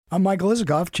I'm Michael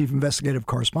Isikoff, Chief Investigative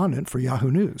Correspondent for Yahoo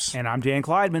News. And I'm Dan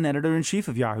Kleidman, Editor-in-Chief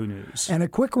of Yahoo News. And a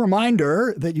quick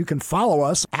reminder that you can follow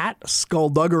us at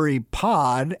Skullduggery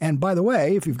Pod. And by the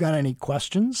way, if you've got any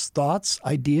questions, thoughts,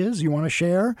 ideas you want to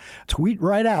share, tweet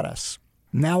right at us.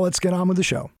 Now let's get on with the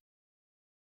show.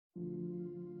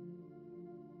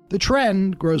 The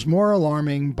trend grows more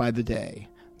alarming by the day.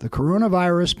 The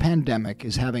coronavirus pandemic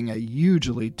is having a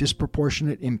hugely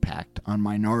disproportionate impact on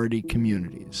minority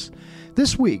communities.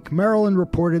 This week, Maryland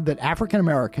reported that African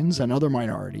Americans and other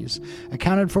minorities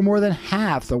accounted for more than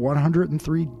half the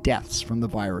 103 deaths from the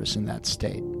virus in that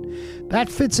state. That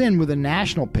fits in with a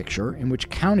national picture in which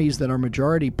counties that are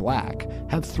majority black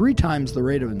have 3 times the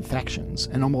rate of infections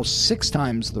and almost 6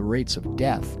 times the rates of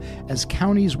death as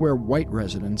counties where white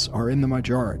residents are in the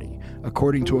majority,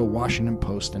 according to a Washington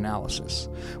Post analysis.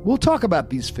 We'll talk about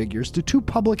these figures to 2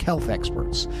 public health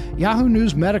experts, Yahoo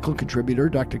News medical contributor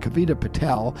Dr. Kavita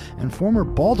Patel and former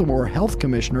Baltimore Health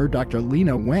Commissioner Dr.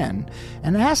 Lena Wen,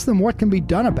 and ask them what can be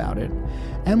done about it.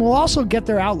 And we'll also get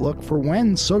their outlook for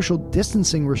when social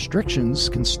distancing restrictions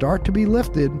can start to be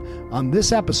lifted on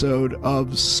this episode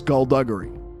of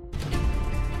Skullduggery.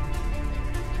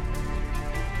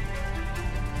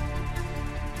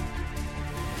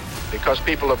 Because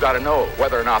people have got to know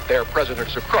whether or not their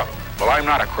president's a crook. Well, I'm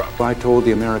not a crook. I told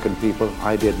the American people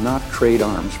I did not trade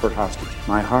arms for hostage.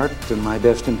 My heart and my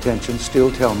best intentions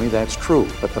still tell me that's true,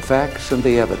 but the facts and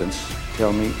the evidence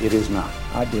tell me it is not.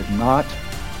 I did not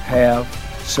have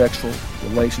sexual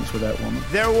relations with that woman.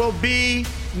 There will be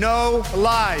no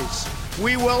lies.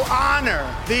 We will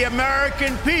honor the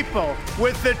American people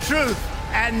with the truth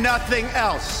and nothing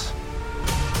else.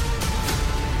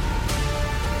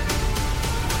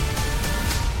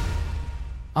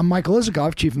 I'm Michael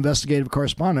Isikoff, Chief Investigative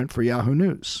Correspondent for Yahoo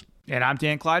News. And I'm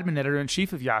Dan Kleidman,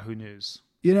 Editor-in-Chief of Yahoo News.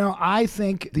 You know, I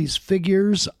think these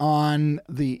figures on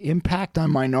the impact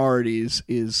on minorities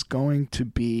is going to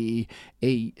be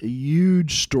a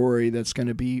huge story that's going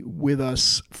to be with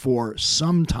us for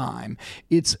some time.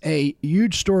 It's a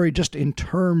huge story just in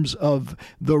terms of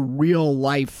the real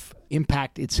life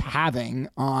impact it's having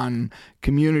on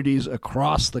communities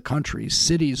across the country,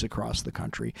 cities across the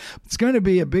country. It's going to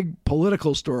be a big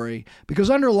political story because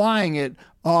underlying it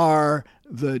are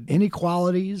the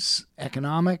inequalities,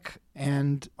 economic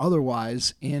and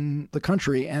otherwise, in the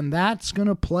country. And that's going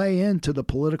to play into the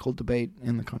political debate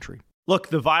in the country. Look,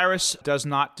 the virus does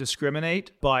not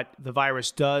discriminate, but the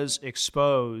virus does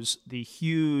expose the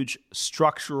huge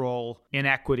structural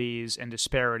inequities and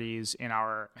disparities in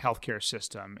our healthcare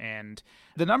system. And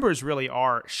the numbers really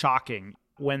are shocking.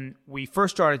 When we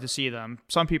first started to see them,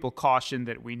 some people cautioned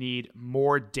that we need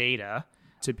more data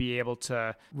to be able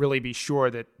to really be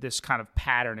sure that this kind of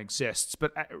pattern exists.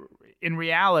 But in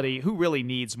reality, who really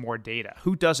needs more data?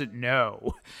 Who doesn't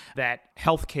know that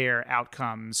healthcare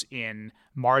outcomes in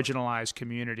marginalized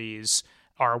communities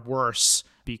are worse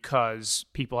because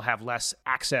people have less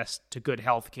access to good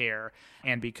healthcare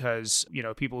and because,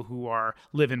 people who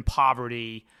live in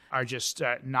poverty are just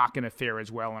not going to fare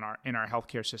as well in our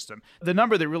healthcare system? The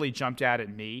number that really jumped out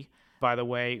at me, by the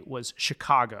way, was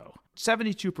Chicago.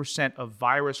 72% of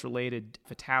virus-related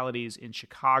fatalities in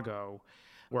Chicago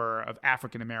were of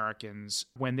African Americans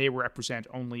when they represent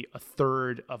only a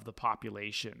third of the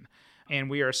population. And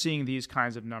we are seeing these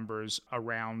kinds of numbers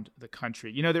around the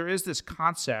country. There is this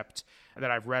concept that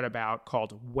I've read about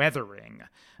called weathering,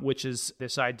 which is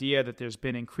this idea that there's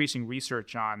been increasing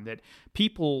research on that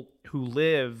people who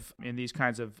live in these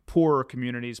kinds of poorer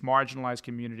communities, marginalized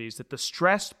communities, that the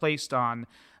stress placed on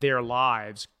their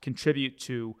lives contribute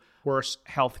to worse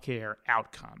healthcare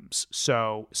outcomes.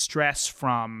 So stress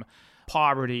from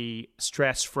poverty,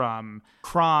 stress from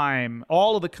crime,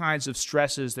 all of the kinds of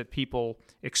stresses that people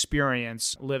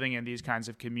experience living in these kinds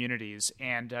of communities.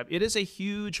 And it is a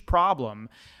huge problem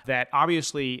that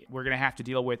obviously we're going to have to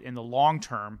deal with in the long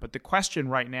term. But the question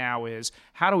right now is,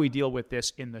 how do we deal with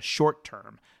this in the short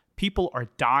term? People are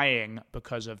dying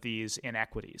because of these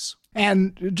inequities.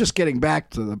 And just getting back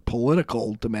to the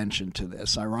political dimension to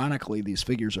this, ironically, these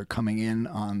figures are coming in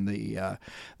on the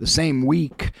same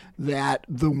week that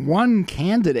the one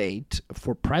candidate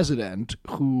for president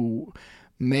who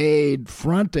made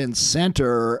front and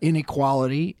center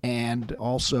inequality and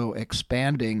also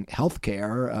expanding health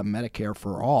care, Medicare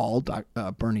for all,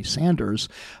 Bernie Sanders,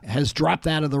 has dropped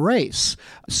out of the race.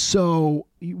 So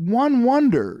one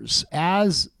wonders,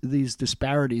 as these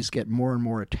disparities get more and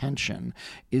more attention,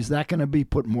 is that going to be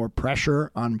put more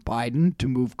pressure on Biden to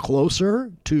move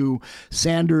closer to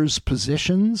Sanders'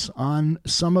 positions on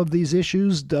some of these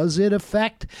issues? Does it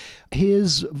affect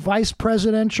his vice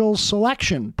presidential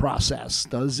selection process?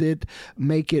 Does it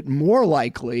make it more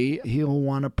likely he'll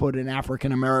want to put an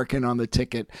African American on the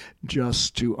ticket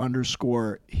just to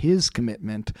underscore his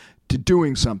commitment to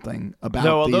doing something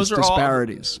about these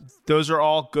disparities? Those are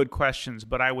all good questions,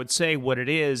 but I would say what it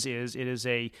is it is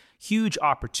a huge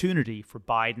opportunity for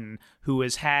Biden, who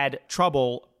has had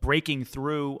trouble breaking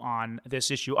through on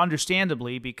this issue,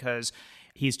 understandably, because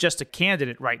he's just a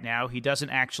candidate right now. He doesn't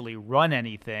actually run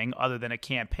anything other than a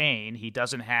campaign. He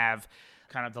doesn't have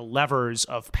kind of the levers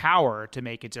of power to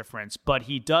make a difference, but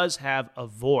he does have a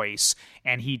voice,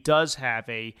 and he does have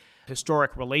a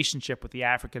historic relationship with the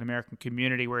African American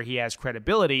community where he has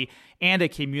credibility, and a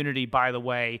community, by the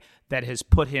way, that has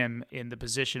put him in the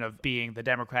position of being the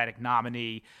Democratic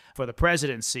nominee for the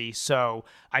presidency. So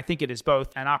I think it is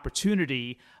both an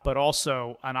opportunity, but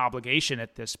also an obligation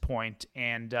at this point.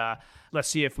 And let's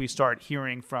see if we start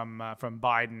hearing from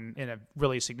Biden in a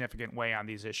really significant way on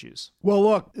these issues. Well,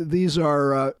 look, these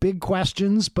are big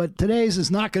questions, but today's is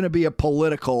not going to be a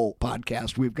political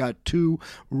podcast. We've got two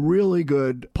really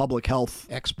good public health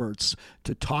experts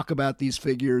to talk about these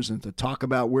figures and to talk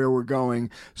about where we're going.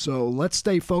 So let's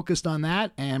stay focused on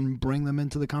that and bring them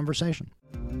into the conversation.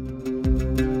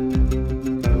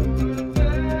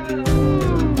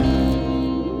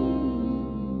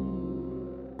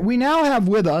 We now have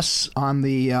with us on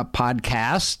the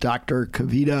podcast Dr.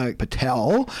 Kavita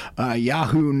Patel,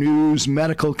 Yahoo News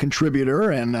medical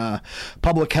contributor and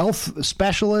public health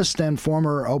specialist and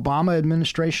former Obama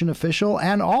administration official,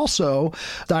 and also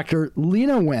Dr.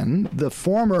 Leana Wen, the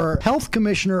former health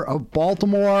commissioner of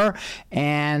Baltimore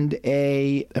and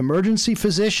a emergency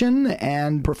physician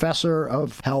and professor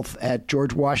of health at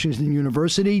George Washington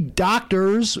University.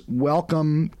 Doctors,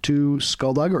 welcome to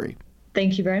Skullduggery.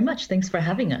 Thank you very much. Thanks for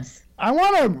having us. I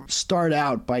want to start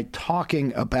out by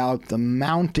talking about the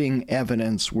mounting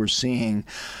evidence we're seeing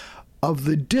of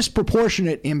the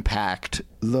disproportionate impact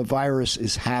the virus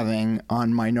is having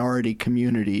on minority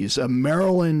communities.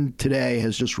 Maryland today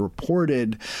has just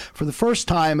reported for the first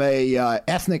time a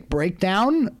ethnic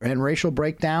breakdown and racial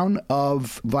breakdown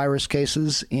of virus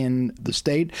cases in the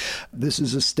state. This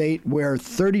is a state where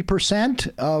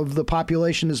 30% of the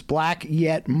population is black,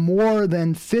 yet more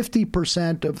than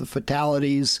 50% of the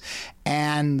fatalities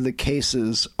and the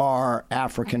cases are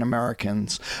African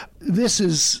Americans. This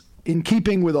is in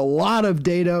keeping with a lot of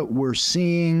data we're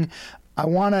seeing. I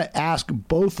want to ask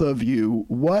both of you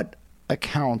what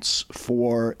accounts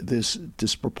for this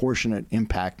disproportionate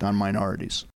impact on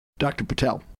minorities. Dr.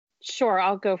 Patel. Sure,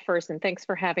 I'll go first, and thanks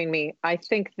for having me. I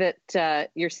think that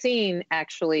you're seeing,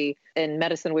 actually, in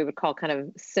medicine, we would call kind of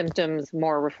symptoms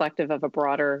more reflective of a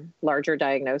broader, larger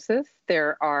diagnosis.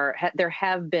 There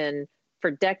have been, for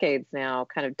decades now,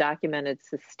 kind of documented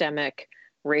systemic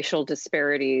racial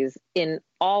disparities in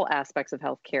all aspects of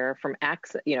healthcare, from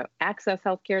access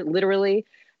healthcare, literally,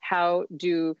 how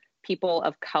do people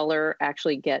of color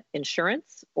actually get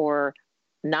insurance or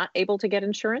not able to get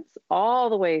insurance, all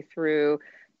the way through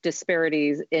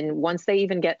disparities in once they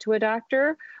even get to a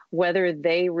doctor, whether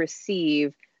they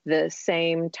receive the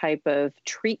same type of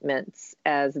treatments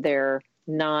as their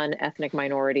non-ethnic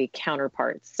minority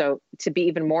counterparts. So to be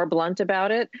even more blunt about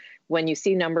it, when you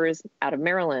see numbers out of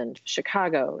Maryland,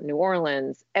 Chicago, New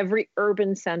Orleans, every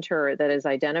urban center that is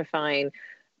identifying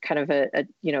kind of a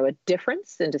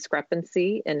difference and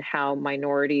discrepancy in how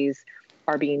minorities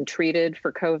are being treated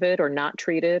for COVID or not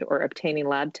treated or obtaining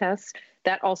lab tests,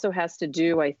 that also has to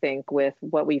do, I think, with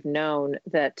what we've known,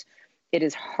 that it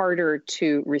is harder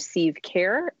to receive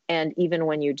care. And even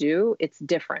when you do, it's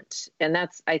different. And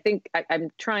that's, I think,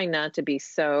 I'm trying not to be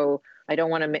so, I don't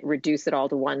want to reduce it all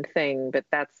to one thing, but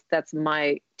that's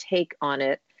my take on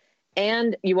it.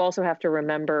 And you also have to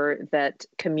remember that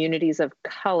communities of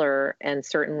color, and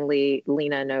certainly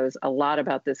Leana knows a lot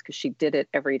about this because she did it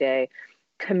every day,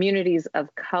 communities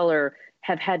of color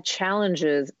have had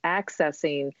challenges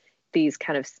accessing these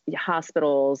kind of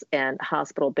hospitals and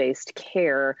hospital-based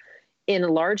care, in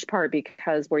large part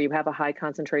because where you have a high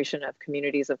concentration of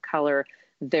communities of color,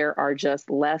 there are just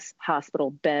less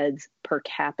hospital beds per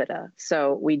capita.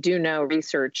 So we do know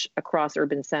research across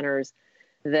urban centers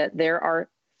that there are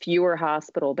fewer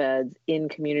hospital beds in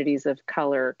communities of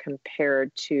color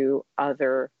compared to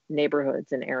other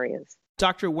neighborhoods and areas.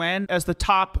 Dr. Wen, as the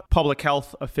top public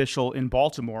health official in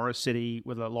Baltimore, a city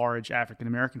with a large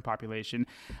African-American population,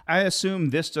 I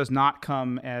assume this does not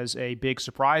come as a big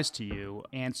surprise to you.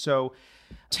 And so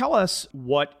tell us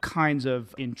what kinds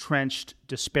of entrenched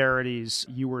disparities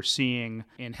you were seeing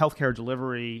in healthcare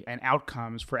delivery and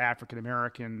outcomes for African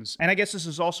Americans. And I guess this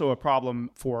is also a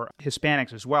problem for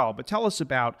Hispanics as well. But tell us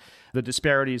about the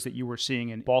disparities that you were seeing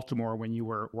in Baltimore when you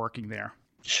were working there.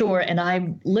 Sure. And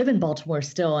I live in Baltimore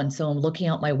still. And so I'm looking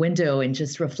out my window and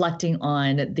just reflecting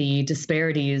on the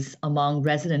disparities among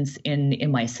residents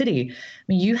in my city. I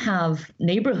mean, you have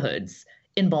neighborhoods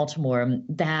in Baltimore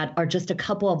that are just a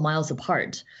couple of miles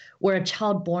apart, where a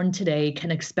child born today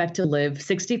can expect to live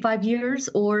 65 years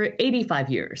or 85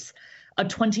 years, a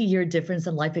 20-year difference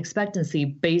in life expectancy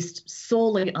based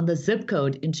solely on the zip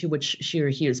code into which she or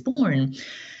he is born.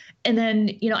 And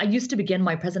then, I used to begin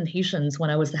my presentations when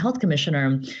I was the health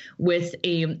commissioner with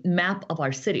a map of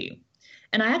our city.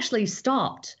 And I actually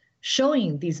stopped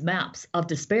showing these maps of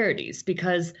disparities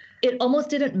because it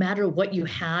almost didn't matter what you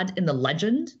had in the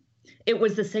legend. It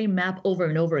was the same map over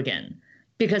and over again,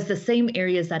 because the same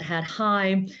areas that had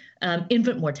high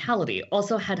infant mortality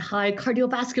also had high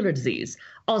cardiovascular disease,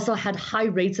 also had high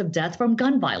rates of death from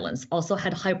gun violence, also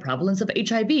had high prevalence of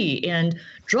HIV and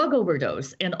drug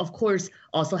overdose, and of course,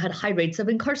 also had high rates of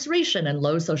incarceration and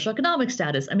low socioeconomic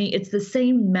status. I mean, it's the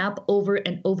same map over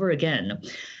and over again.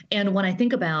 And when I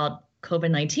think about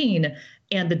COVID-19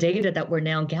 and the data that we're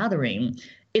now gathering,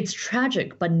 it's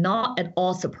tragic, but not at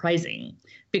all surprising,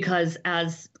 because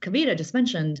as Kavita just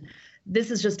mentioned,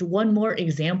 this is just one more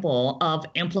example of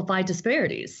amplified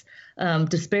disparities,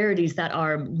 disparities that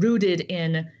are rooted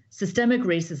in systemic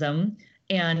racism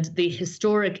and the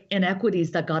historic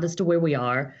inequities that got us to where we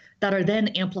are, that are then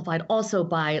amplified also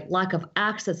by lack of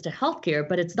access to healthcare.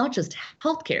 But it's not just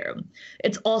healthcare,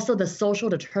 it's also the social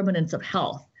determinants of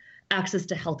health. Access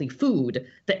to healthy food,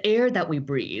 the air that we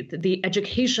breathe, the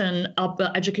education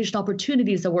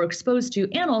opportunities that we're exposed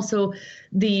to, and also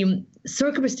the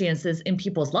circumstances in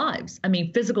people's lives. I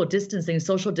mean, physical distancing,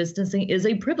 social distancing is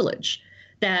a privilege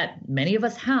that many of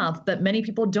us have, but many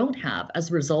people don't have as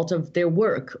a result of their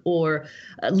work or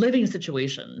living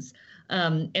situations.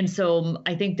 And so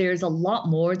I think there's a lot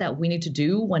more that we need to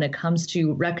do when it comes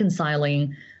to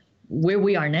reconciling where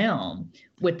we are now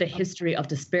with the history of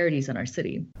disparities in our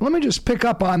city. Let me just pick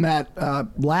up on that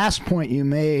last point you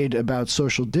made about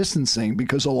social distancing,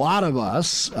 because a lot of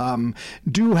us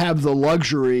do have the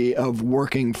luxury of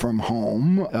working from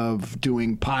home, of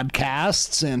doing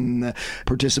podcasts and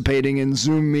participating in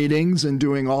Zoom meetings and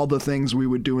doing all the things we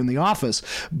would do in the office.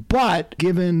 But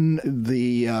given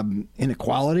the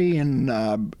inequality in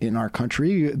our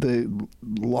country, the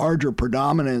larger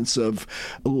predominance of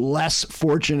less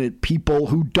fortunate people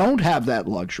who don't have that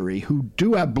luxury, who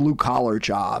do have blue collar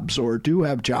jobs or do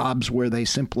have jobs where they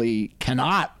simply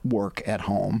cannot work at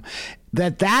home,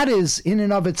 that is in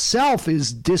and of itself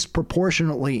is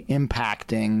disproportionately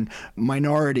impacting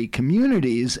minority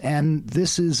communities. And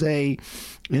this is in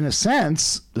a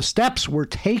sense, the steps we're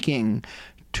taking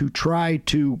to try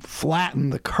to flatten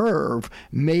the curve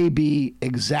may be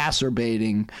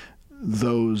exacerbating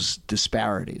those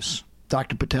disparities.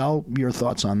 Dr. Patel, your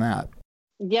thoughts on that?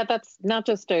 Yeah, that's not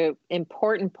just an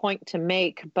important point to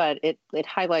make, but it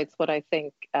highlights what I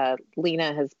think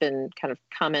Lena has been kind of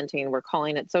commenting. We're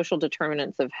calling it social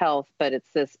determinants of health, but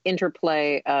it's this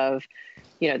interplay of,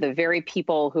 the very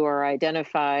people who are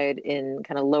identified in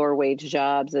kind of lower wage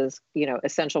jobs as,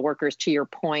 essential workers, to your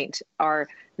point, are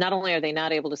not only are they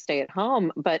not able to stay at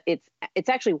home, but it's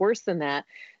actually worse than that.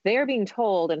 They are being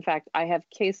told, in fact, I have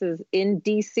cases in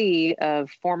DC of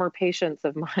former patients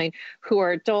of mine who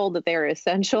are told that they are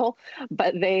essential,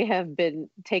 but they have been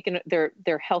taken,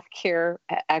 their health care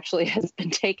actually has been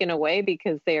taken away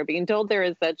because they are being told they're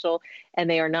essential and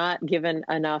they are not given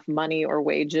enough money or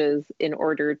wages in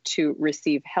order to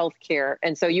receive health care.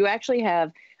 And so you actually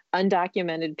have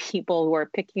undocumented people who are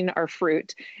picking our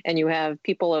fruit, and you have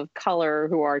people of color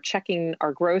who are checking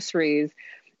our groceries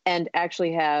and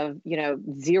actually have,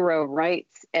 zero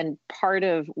rights. And part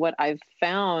of what I've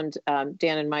found,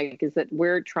 Dan and Mike, is that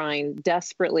we're trying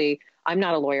desperately. I'm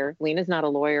not a lawyer. Lena's not a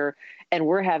lawyer. And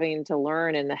we're having to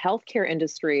learn in the healthcare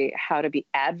industry how to be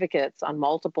advocates on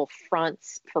multiple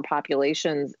fronts for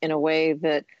populations in a way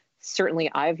that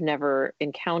certainly I've never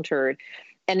encountered.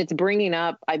 And it's bringing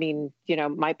up,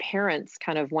 my parents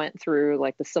kind of went through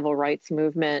like the civil rights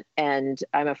movement, and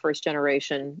I'm a first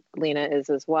generation, Lena is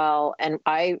as well. And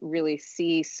I really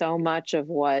see so much of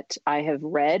what I have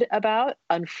read about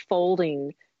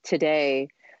unfolding today.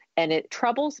 And it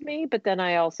troubles me, but then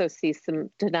I also see to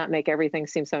not make everything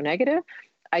seem so negative,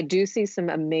 I do see some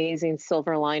amazing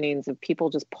silver linings of people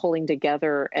just pulling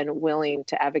together and willing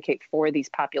to advocate for these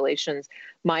populations.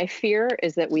 My fear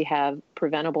is that we have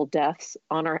preventable deaths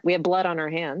we have blood on our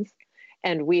hands,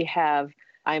 and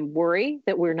I'm worried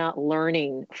that we're not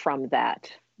learning from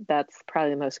that. That's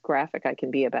probably the most graphic I can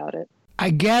be about it. I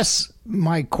guess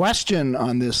my question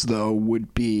on this, though,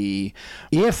 would be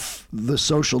if the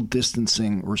social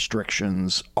distancing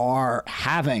restrictions are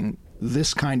having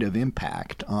this kind of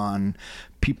impact on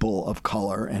people of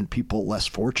color and people less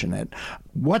fortunate,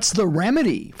 what's the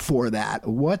remedy for that?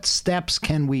 What steps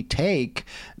can we take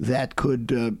that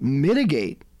could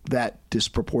mitigate that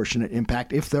disproportionate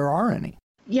impact, if there are any?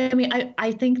 Yeah, I mean,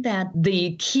 I think that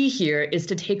the key here is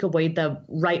to take away the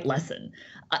right lesson.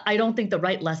 I don't think the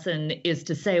right lesson is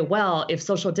to say, well, if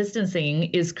social distancing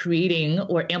is creating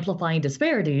or amplifying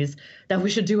disparities, that we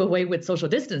should do away with social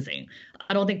distancing.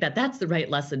 I don't think that that's the right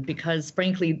lesson because,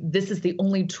 frankly, this is the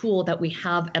only tool that we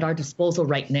have at our disposal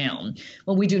right now.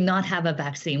 When we do not have a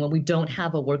vaccine, when we don't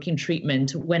have a working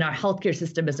treatment, when our healthcare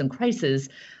system is in crisis,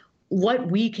 what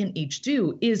we can each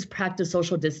do is practice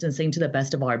social distancing to the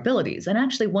best of our abilities. And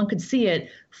actually, one could see it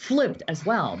flipped as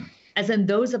well. As in,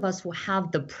 those of us who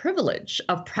have the privilege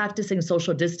of practicing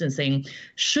social distancing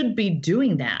should be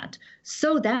doing that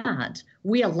so that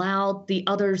we allow the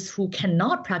others who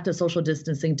cannot practice social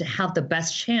distancing to have the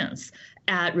best chance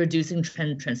at reducing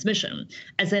transmission.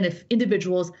 As in, if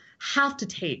individuals have to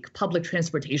take public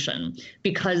transportation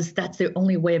because that's their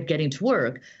only way of getting to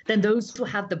work, then those who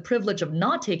have the privilege of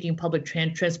not taking public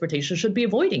transportation should be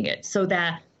avoiding it so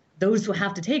that those who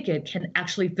have to take it can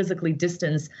actually physically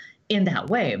distance in that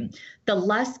way. The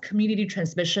less community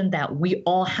transmission that we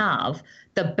all have,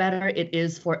 the better it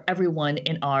is for everyone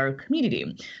in our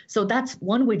community. So that's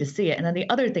one way to see it. And then the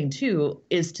other thing, too,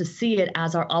 is to see it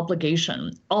as our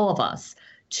obligation, all of us,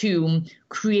 to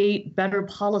create better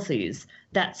policies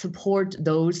that support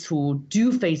those who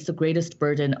do face the greatest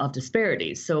burden of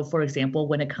disparities. So, for example,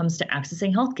 when it comes to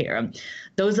accessing healthcare,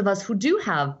 those of us who do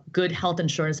have good health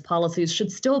insurance policies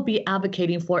should still be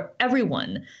advocating for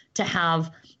everyone to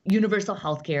have universal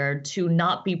healthcare, to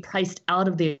not be priced out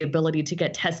of the ability to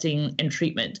get testing and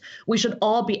treatment. We should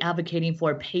all be advocating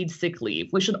for paid sick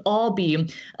leave. We should all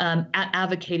be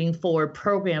advocating for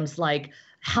programs like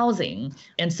housing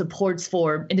and supports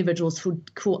for individuals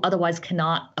who otherwise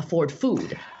cannot afford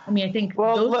food. I mean, I think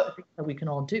those are things that we can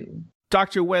all do.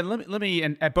 Dr. Wen, let me,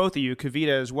 and at both of you,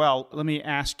 Kavita as well, let me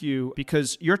ask you,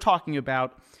 because you're talking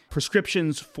about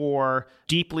prescriptions for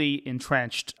deeply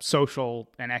entrenched social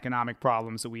and economic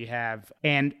problems that we have.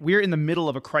 And we're in the middle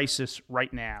of a crisis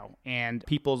right now, and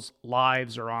people's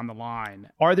lives are on the line.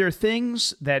 Are there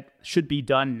things that should be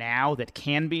done now, that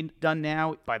can be done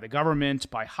now by the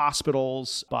government, by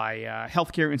hospitals, by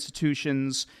healthcare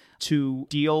institutions to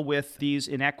deal with these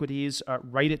inequities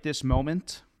right at this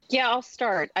moment? Yeah, I'll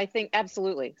start. I think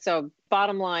absolutely. So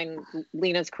bottom line,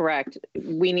 Lena's correct.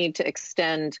 We need to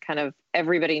extend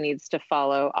everybody needs to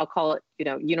follow. I'll call it,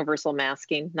 universal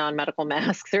masking, non-medical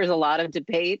masks. There's a lot of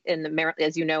debate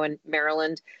as you know, in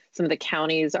Maryland, some of the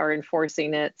counties are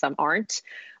enforcing it, some aren't.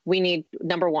 We need,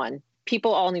 number one,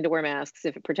 people all need to wear masks.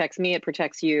 If it protects me, it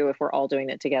protects you if we're all doing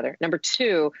it together. Number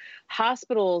two,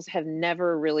 hospitals have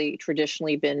never really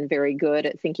traditionally been very good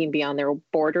at thinking beyond their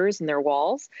borders and their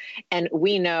walls. And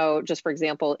we know, just for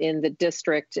example, in the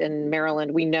district in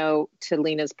Maryland, we know, to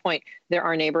Lena's point, there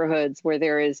are neighborhoods where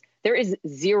there is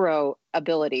zero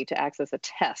ability to access a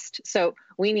test. So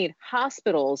we need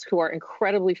hospitals who are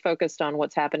incredibly focused on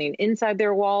what's happening inside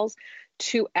their walls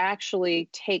to actually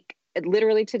take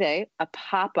literally today, a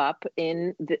pop-up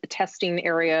in the testing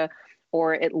area,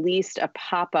 or at least a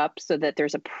pop-up so that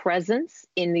there's a presence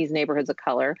in these neighborhoods of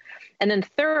color. And then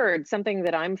third, something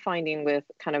that I'm finding with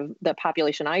kind of the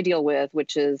population I deal with,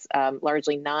 which is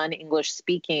largely non-English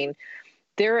speaking,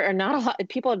 there are not a lot,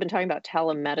 people have been talking about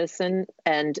telemedicine,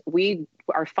 and we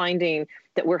are finding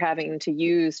that we're having to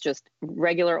use just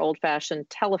regular old-fashioned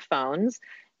telephones,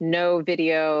 no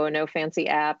video, no fancy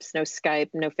apps, no Skype,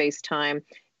 no FaceTime,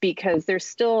 because there's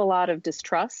still a lot of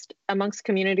distrust amongst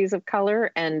communities of color,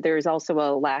 and there's also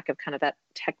a lack of kind of that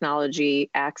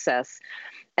technology access.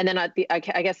 And then I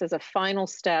guess as a final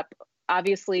step,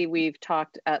 obviously we've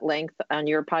talked at length on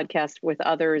your podcast with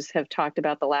others, have talked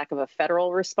about the lack of a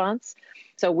federal response.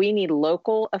 So we need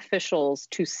local officials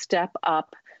to step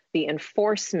up the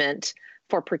enforcement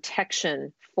for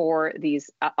protection for these,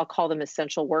 I'll call them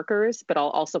essential workers, but I'll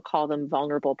also call them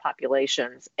vulnerable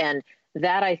populations. And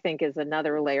that, I think, is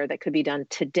another layer that could be done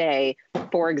today.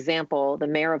 For example, the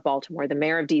mayor of Baltimore, the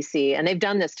mayor of DC, and they've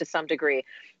done this to some degree,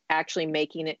 actually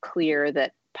making it clear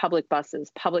that public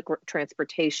buses, public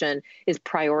transportation is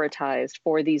prioritized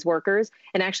for these workers,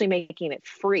 and actually making it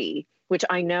free, which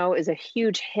I know is a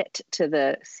huge hit to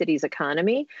the city's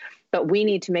economy. But we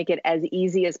need to make it as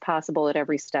easy as possible at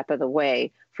every step of the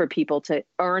way for people to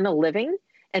earn a living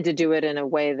and to do it in a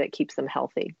way that keeps them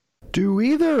healthy. Do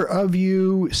either of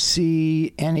you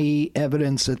see any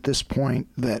evidence at this point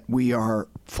that we are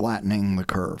flattening the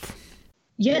curve?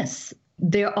 Yes,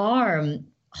 there are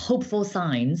hopeful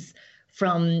signs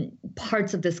from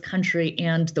parts of this country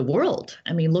and the world.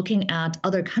 I mean, looking at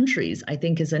other countries, I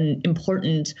think, is an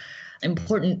important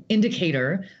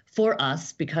indicator for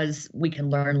us, because we can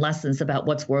learn lessons about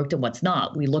what's worked and what's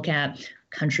not. We look at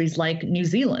countries like New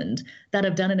Zealand that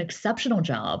have done an exceptional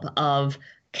job of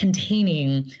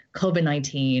containing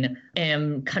COVID-19,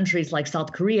 and countries like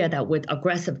South Korea that with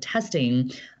aggressive testing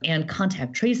and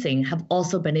contact tracing have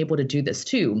also been able to do this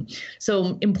too.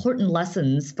 So important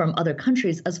lessons from other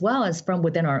countries as well as from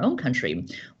within our own country.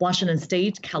 Washington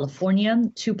State, California,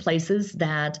 two places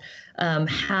that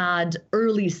had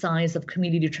early signs of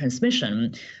community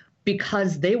transmission,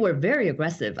 because they were very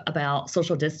aggressive about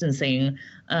social distancing,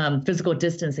 physical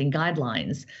distancing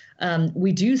guidelines.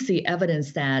 We do see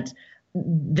evidence that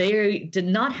they did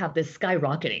not have this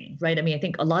skyrocketing, right? I mean, I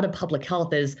think a lot of public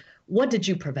health is, what did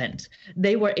you prevent?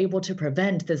 They were able to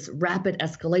prevent this rapid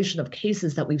escalation of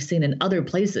cases that we've seen in other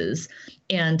places,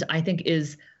 and I think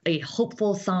is a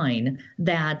hopeful sign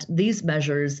that these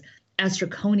measures, as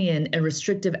draconian and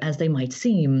restrictive as they might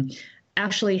seem,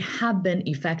 actually have been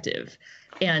effective.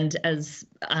 And as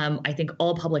I think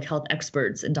all public health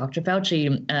experts, and Dr.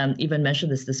 Fauci even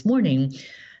mentioned this morning,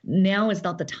 now is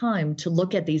not the time to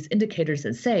look at these indicators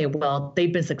and say, well,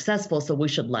 they've been successful, so we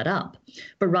should let up,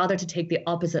 but rather to take the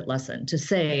opposite lesson, to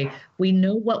say, we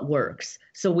know what works,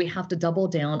 so we have to double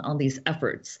down on these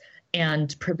efforts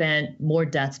and prevent more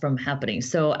deaths from happening.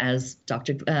 So as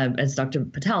Dr.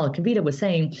 Patel, Kavita was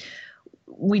saying,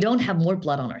 we don't have more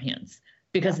blood on our hands,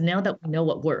 because now that we know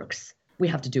what works, we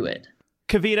have to do it.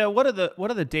 Kavita, what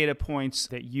are the data points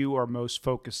that you are most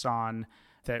focused on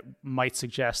that might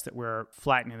suggest that we're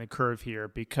flattening the curve here?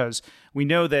 Because we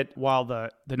know that while the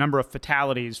number of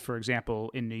fatalities, for example,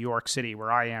 in New York City,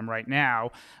 where I am right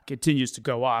now, continues to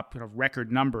go up,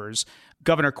 record numbers,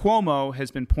 Governor Cuomo has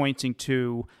been pointing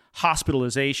to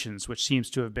hospitalizations, which seems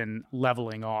to have been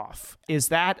leveling off. Is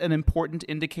that an important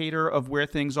indicator of where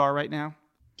things are right now?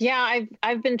 Yeah,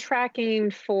 I've been tracking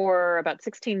for about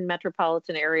 16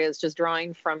 metropolitan areas, just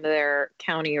drawing from their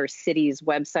county or city's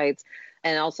websites,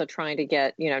 and also trying to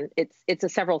get,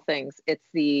 it's several things. It's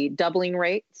the doubling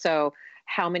rate. So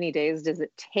how many days does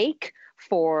it take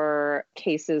for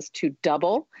cases to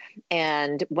double?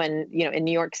 And when, in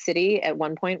New York City, at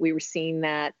one point, we were seeing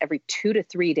that every 2 to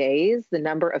 3 days, the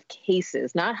number of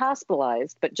cases, not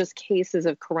hospitalized, but just cases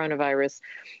of coronavirus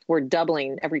were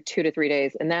doubling every 2 to 3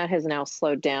 days. And that has now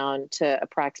slowed down to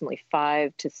approximately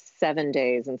 5 to 7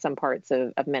 days in some parts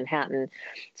of Manhattan.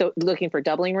 So looking for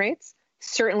doubling rates.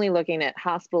 Certainly looking at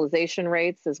hospitalization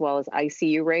rates as well as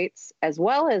ICU rates, as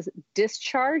well as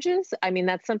discharges. I mean,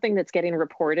 that's something that's getting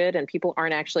reported and people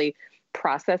aren't actually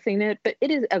processing it, but it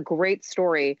is a great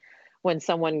story when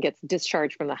someone gets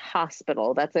discharged from the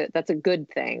hospital. That's a good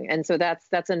thing. And so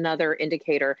that's another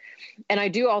indicator. And I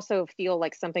do also feel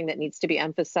like something that needs to be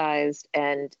emphasized,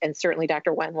 and certainly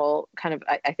Dr. Wen will kind of,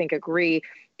 I think, agree,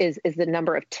 is the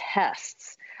number of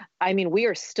tests. I mean, we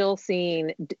are still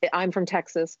seeing, I'm from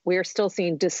Texas, we are still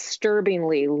seeing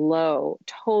disturbingly low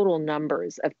total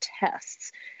numbers of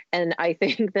tests. And I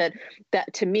think that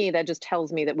to me, that just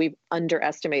tells me that we've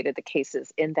underestimated the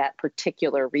cases in that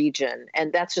particular region.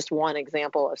 And that's just one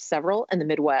example of several in the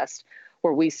Midwest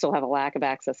where we still have a lack of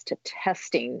access to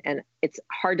testing. And it's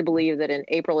hard to believe that in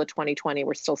April of 2020,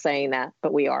 we're still saying that,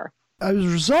 but we are. As a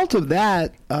result of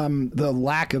that, the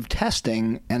lack of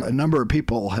testing, and a number of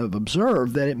people have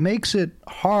observed that it makes it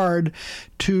hard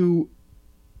to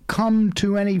come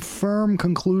to any firm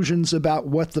conclusions about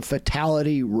what the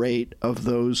fatality rate of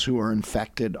those who are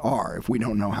infected are, if we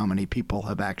don't know how many people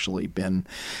have actually been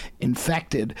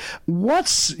infected.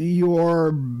 What's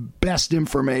your best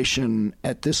information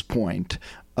at this point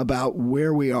about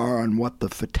where we are and what the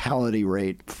fatality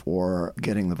rate for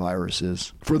getting the virus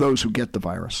is, for those who get the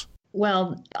virus?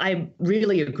 Well, I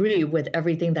really agree with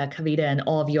everything that Kavita and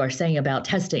all of you are saying about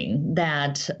testing,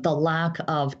 that the lack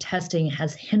of testing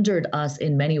has hindered us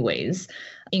in many ways,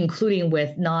 including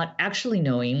with not actually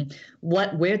knowing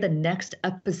where the next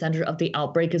epicenter of the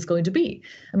outbreak is going to be.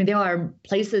 I mean, there are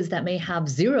places that may have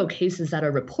 0 cases that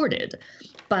are reported,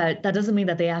 but that doesn't mean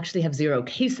that they actually have 0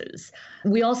 cases.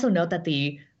 We also note that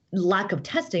the lack of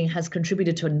testing has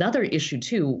contributed to another issue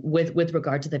too with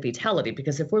regard to the fatality,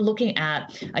 because if we're looking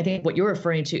at, I think what you're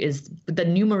referring to is the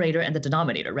numerator and the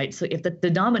denominator, right? So if the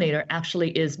denominator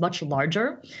actually is much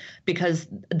larger because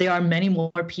there are many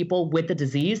more people with the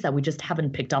disease that we just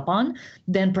haven't picked up on,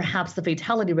 then perhaps the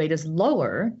fatality rate is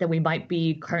lower than we might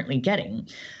be currently getting.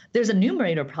 There's a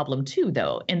numerator problem too,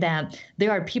 though, in that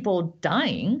there are people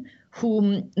dying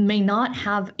who may not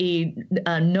have a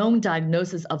known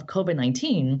diagnosis of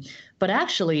COVID-19, but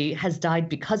actually has died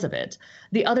because of it.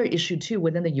 The other issue, too,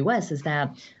 within the U.S. is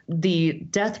that the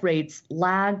death rates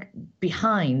lag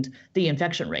behind the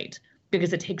infection rate,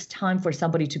 because it takes time for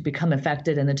somebody to become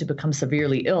affected and then to become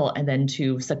severely ill and then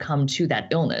to succumb to that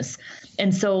illness.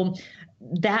 And so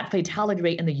that fatality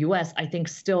rate in the U.S., I think,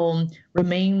 still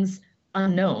remains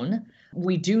unknown.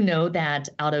 We do know that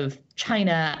out of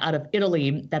China, out of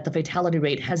Italy, that the fatality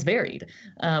rate has varied.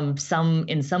 In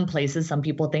some places, some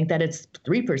people think that it's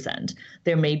 3%.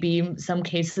 There may be some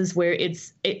cases where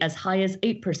it's as high as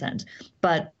 8%.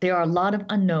 But there are a lot of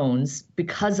unknowns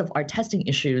because of our testing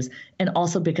issues, and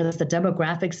also because the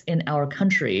demographics in our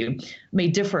country may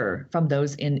differ from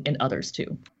those in others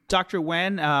too. Dr.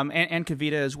 Wen and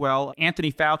Kavita as well. Anthony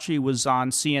Fauci was on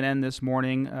CNN this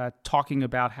morning talking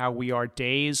about how we are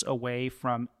days away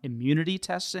from immunity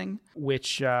testing,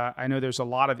 which I know there's a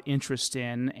lot of interest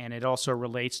in, and it also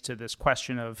relates to this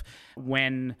question of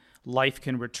when life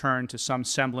can return to some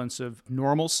semblance of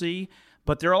normalcy.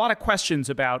 But there are a lot of questions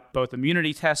about both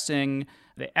immunity testing,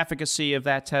 the efficacy of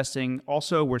that testing.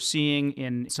 Also, we're seeing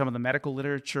in some of the medical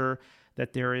literature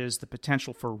that there is the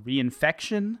potential for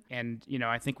reinfection. And,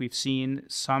 I think we've seen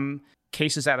some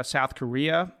cases out of South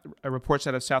Korea, reports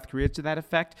out of South Korea to that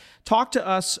effect. Talk to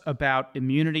us about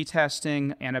immunity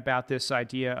testing and about this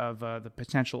idea of the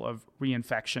potential of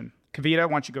reinfection. Kavita,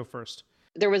 why don't you go first?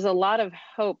 There was a lot of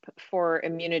hope for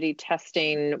immunity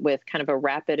testing with kind of a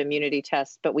rapid immunity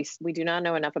test, but we do not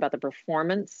know enough about the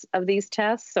performance of these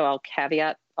tests. So I'll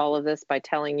caveat all of this by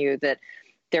telling you that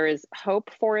there is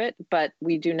hope for it, but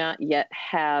we do not yet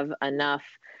have enough.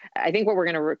 I think what we're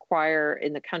going to require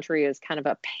in the country is kind of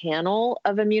a panel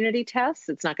of immunity tests.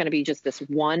 It's not going to be just this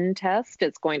one test.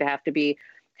 It's going to have to be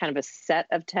kind of a set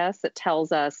of tests that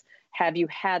tells us, have you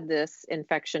had this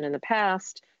infection in the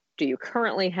past? Do you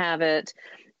currently have it?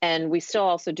 And we still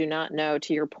also do not know,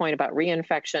 to your point about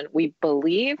reinfection, we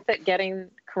believe that getting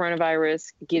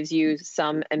coronavirus gives you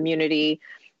some immunity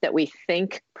that we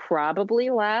think probably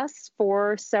lasts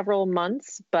for several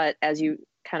months. But as you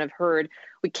kind of heard,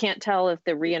 we can't tell if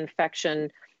the reinfection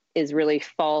is really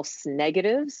false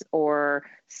negatives or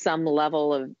some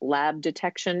level of lab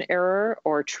detection error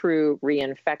or true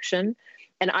reinfection.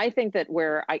 And I think that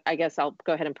where I guess I'll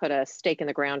go ahead and put a stake in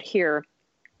the ground here.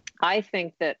 I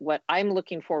think that what I'm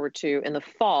looking forward to in the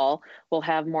fall, we'll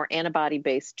have more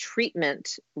antibody-based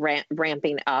treatment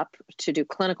ramping up to do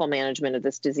clinical management of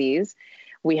this disease.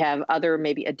 We have other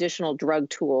maybe additional drug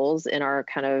tools in our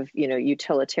kind of,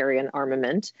 utilitarian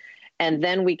armament. And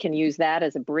then we can use that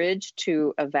as a bridge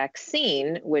to a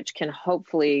vaccine, which can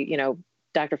hopefully,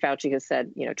 Dr. Fauci has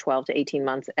said, 12 to 18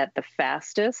 months at the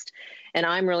fastest. And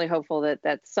I'm really hopeful that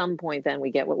at some point then we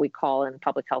get what we call in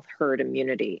public health herd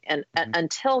immunity. And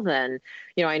until then,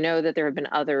 I know that there have been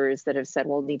others that have said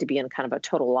we'll need to be in kind of a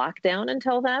total lockdown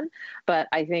until then. But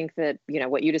I think that,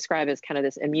 what you describe as kind of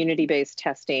this immunity-based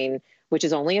testing, which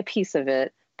is only a piece of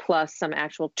it, plus some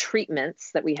actual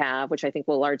treatments that we have, which I think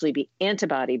will largely be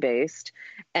antibody-based,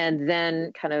 and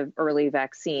then kind of early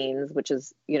vaccines, which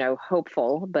is,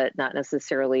 hopeful, but not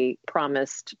necessarily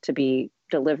promised to be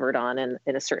delivered on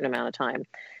in a certain amount of time.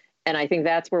 And I think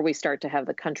that's where we start to have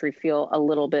the country feel a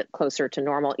little bit closer to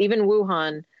normal. Even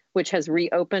Wuhan, which has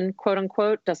reopened, quote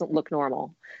unquote, doesn't look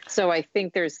normal. So I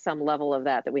think there's some level of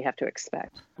that we have to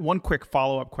expect. One quick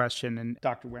follow-up question, and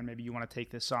Dr. Wen, maybe you want to take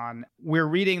this on. We're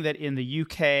reading that in the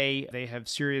UK, they have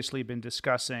seriously been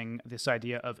discussing this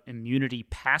idea of immunity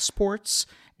passports.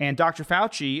 And Dr.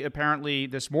 Fauci apparently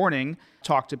this morning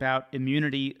talked about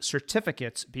immunity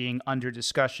certificates being under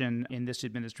discussion in this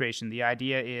administration. The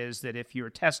idea is that if you're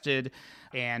tested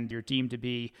and you're deemed to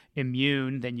be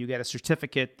immune, then you get a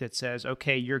certificate that says,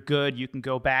 okay, you're good, you can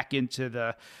go back into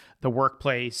the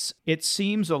workplace. It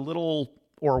seems a little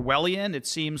Orwellian. It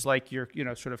seems like you're,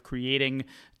 sort of creating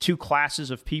two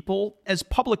classes of people. As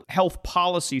public health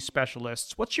policy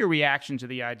specialists, what's your reaction to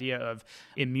the idea of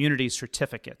immunity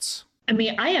certificates? I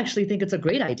mean, I actually think it's a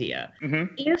great idea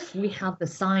if we have the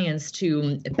science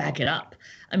to back it up.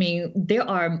 I mean, there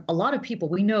are a lot of people,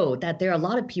 we know that there are a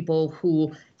lot of people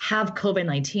who have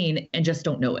COVID-19 and just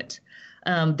don't know it.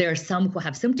 There are some who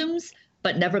have symptoms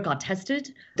but never got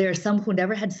tested. There are some who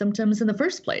never had symptoms in the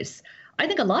first place. I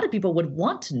think a lot of people would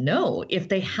want to know if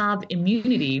they have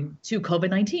immunity to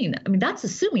COVID-19. I mean, that's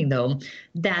assuming, though,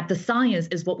 that the science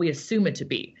is what we assume it to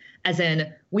be. As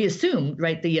in, we assume,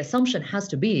 right, the assumption has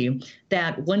to be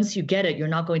that once you get it, you're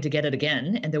not going to get it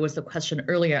again. And there was the question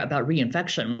earlier about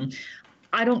reinfection.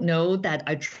 I don't know that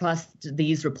I trust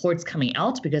these reports coming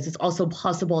out, because it's also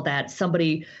possible that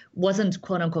somebody wasn't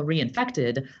quote unquote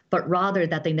reinfected, but rather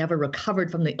that they never recovered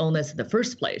from the illness in the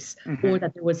first place, or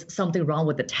that there was something wrong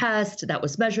with the test that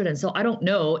was measured. And so I don't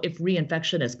know if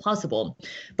reinfection is possible,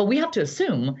 but we have to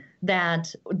assume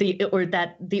that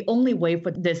the only way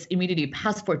for this immunity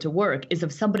passport to work is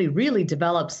if somebody really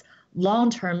develops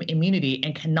long-term immunity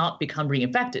and cannot become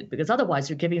reinfected, because otherwise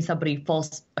you're giving somebody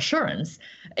false assurance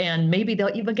and maybe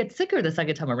they'll even get sicker the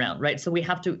second time around, right? So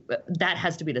that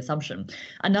has to be the assumption.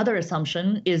 Another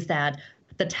assumption is that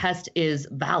the test is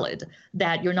valid,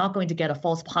 that you're not going to get a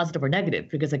false positive or negative,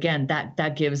 because again,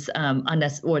 that gives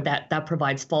that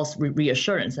provides false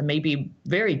reassurance and may be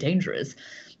very dangerous.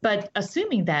 But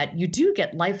assuming that you do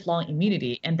get lifelong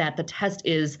immunity and that the test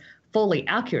is fully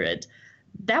accurate,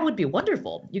 that would be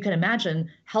wonderful. You can imagine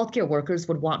healthcare workers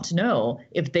would want to know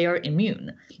if they are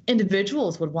immune.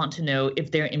 Individuals would want to know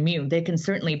if they're immune. They can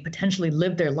certainly potentially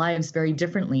live their lives very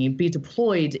differently, be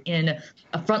deployed in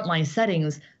frontline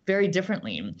settings very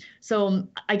differently. So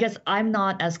I guess I'm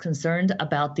not as concerned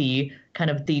about the kind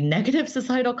of the negative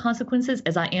societal consequences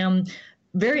as I am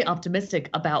very optimistic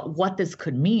about what this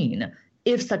could mean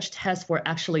if such tests were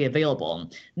actually available.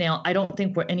 Now, I don't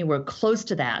think we're anywhere close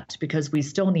to that, because we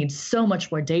still need so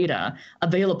much more data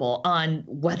available on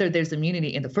whether there's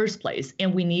immunity in the first place.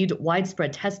 And we need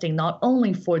widespread testing, not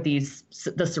only for the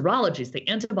serologies, the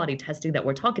antibody testing that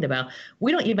we're talking about.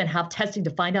 We don't even have testing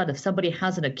to find out if somebody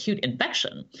has an acute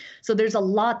infection. So there's a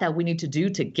lot that we need to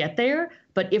do to get there.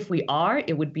 But if we are,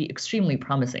 it would be extremely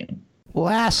promising.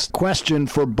 Last question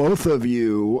for both of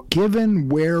you. Given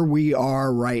where we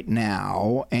are right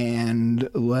now, and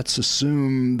let's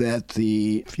assume that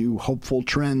the few hopeful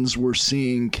trends we're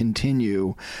seeing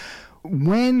continue,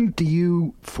 when do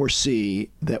you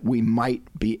foresee that we might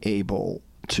be able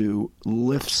to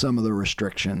lift some of the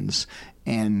restrictions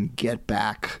and get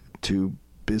back to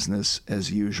business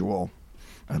as usual?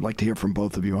 I'd like to hear from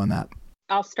both of you on that.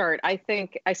 I'll start. I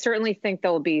certainly think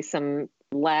there'll be some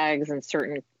lags in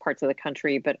certain parts of the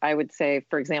country, but I would say,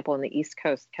 for example, in the East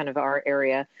Coast, kind of our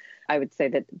area, I would say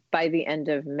that by the end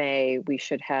of May, we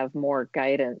should have more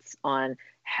guidance on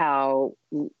how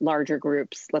larger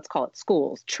groups, let's call it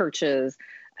schools, churches,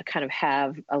 kind of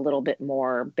have a little bit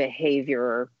more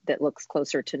behavior that looks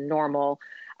closer to normal.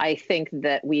 I think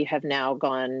that we have now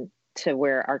gone to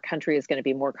where our country is going to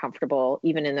be more comfortable,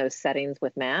 even in those settings,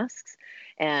 with masks.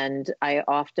 And I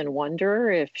often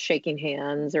wonder if shaking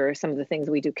hands or some of the things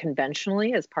we do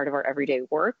conventionally as part of our everyday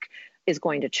work is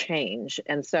going to change.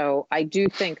 And so I do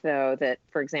think, though, that,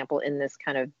 for example, in this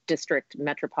kind of district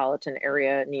metropolitan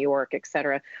area, New York, et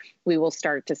cetera, we will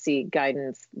start to see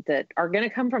guidance that are going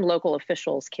to come from local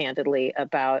officials, candidly,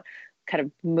 about kind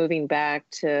of moving back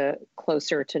to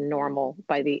closer to normal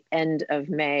by the end of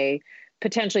May,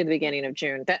 potentially the beginning of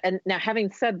June. And now,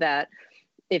 having said that,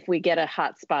 if we get a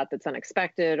hot spot that's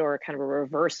unexpected or kind of a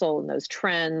reversal in those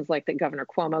trends, like that Governor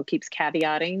Cuomo keeps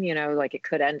caveating, like it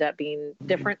could end up being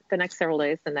different the next several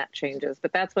days, then that changes.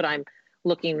 But that's what I'm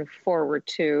looking forward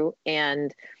to.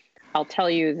 And I'll tell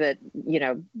you that,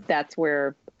 that's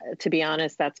where, to be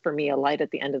honest, that's for me a light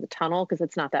at the end of the tunnel, because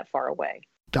it's not that far away.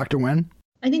 Dr. Nguyen?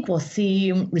 I think we'll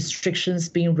see restrictions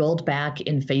being rolled back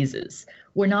in phases.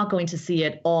 We're not going to see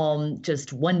it all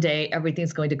just one day,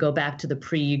 everything's going to go back to the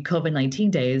pre-COVID-19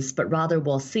 days, but rather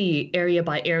we'll see area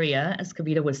by area, as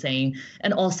Kavita was saying,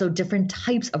 and also different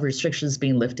types of restrictions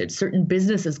being lifted, certain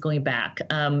businesses going back,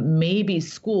 maybe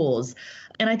schools.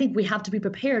 And I think we have to be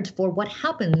prepared for what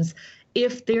happens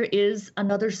if there is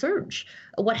another surge.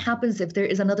 What happens if there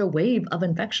is another wave of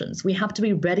infections? We have to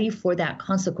be ready for that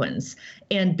consequence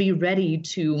and be ready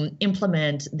to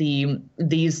implement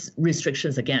these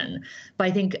restrictions again. But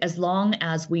I think as long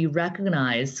as we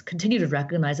continue to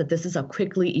recognize that this is a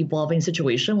quickly evolving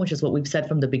situation, which is what we've said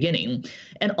from the beginning,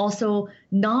 and also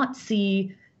not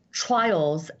see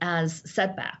trials as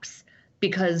setbacks,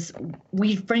 because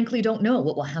we frankly don't know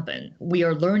what will happen. We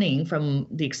are learning from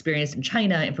the experience in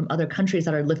China and from other countries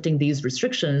that are lifting these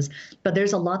restrictions, but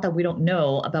there's a lot that we don't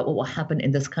know about what will happen in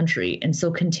this country. And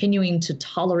so continuing to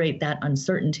tolerate that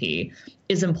uncertainty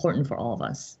is important for all of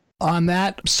us. On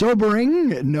that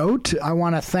sobering note, I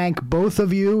want to thank both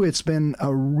of you. It's been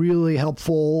a really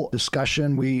helpful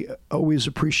discussion. We always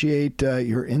appreciate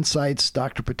your insights,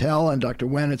 Dr. Patel and Dr.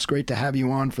 Nguyen. It's great to have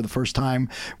you on for the first time.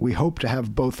 We hope to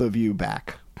have both of you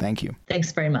back. Thank you.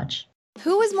 Thanks very much.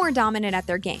 Who was more dominant at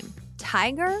their game,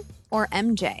 Tiger or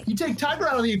MJ? You take Tiger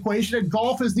out of the equation, and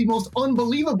golf is the most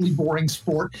unbelievably boring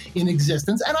sport in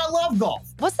existence, and I love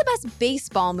golf. What's the best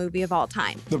baseball movie of all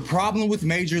time? The problem with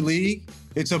Major League,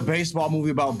 it's a baseball movie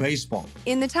about baseball.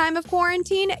 In the time of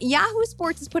quarantine, Yahoo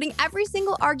Sports is putting every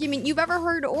single argument you've ever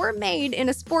heard or made in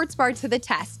a sports bar to the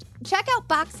test. Check out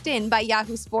Boxed In by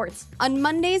Yahoo Sports on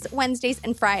Mondays, Wednesdays,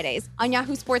 and Fridays on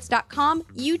yahoosports.com,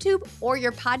 YouTube, or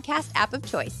your podcast app of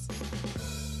choice.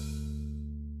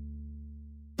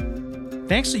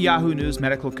 Thanks to Yahoo News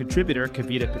medical contributor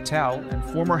Kavita Patel and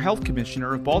former health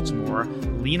commissioner of Baltimore,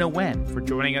 Lena Wen, for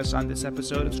joining us on this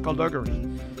episode of Skullduggery.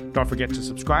 Don't forget to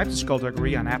subscribe to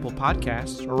Skullduggery on Apple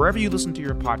Podcasts or wherever you listen to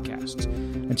your podcasts.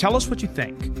 And tell us what you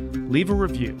think. Leave a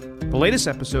review. The latest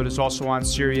episode is also on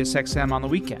SiriusXM on the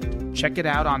weekend. Check it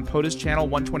out on POTUS Channel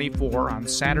 124 on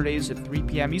Saturdays at 3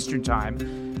 p.m. Eastern Time,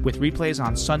 with replays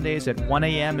on Sundays at 1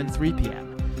 a.m. and 3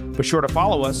 p.m. Be sure to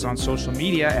follow us on social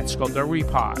media at Skullduggery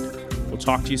Pod. We'll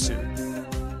talk to you soon.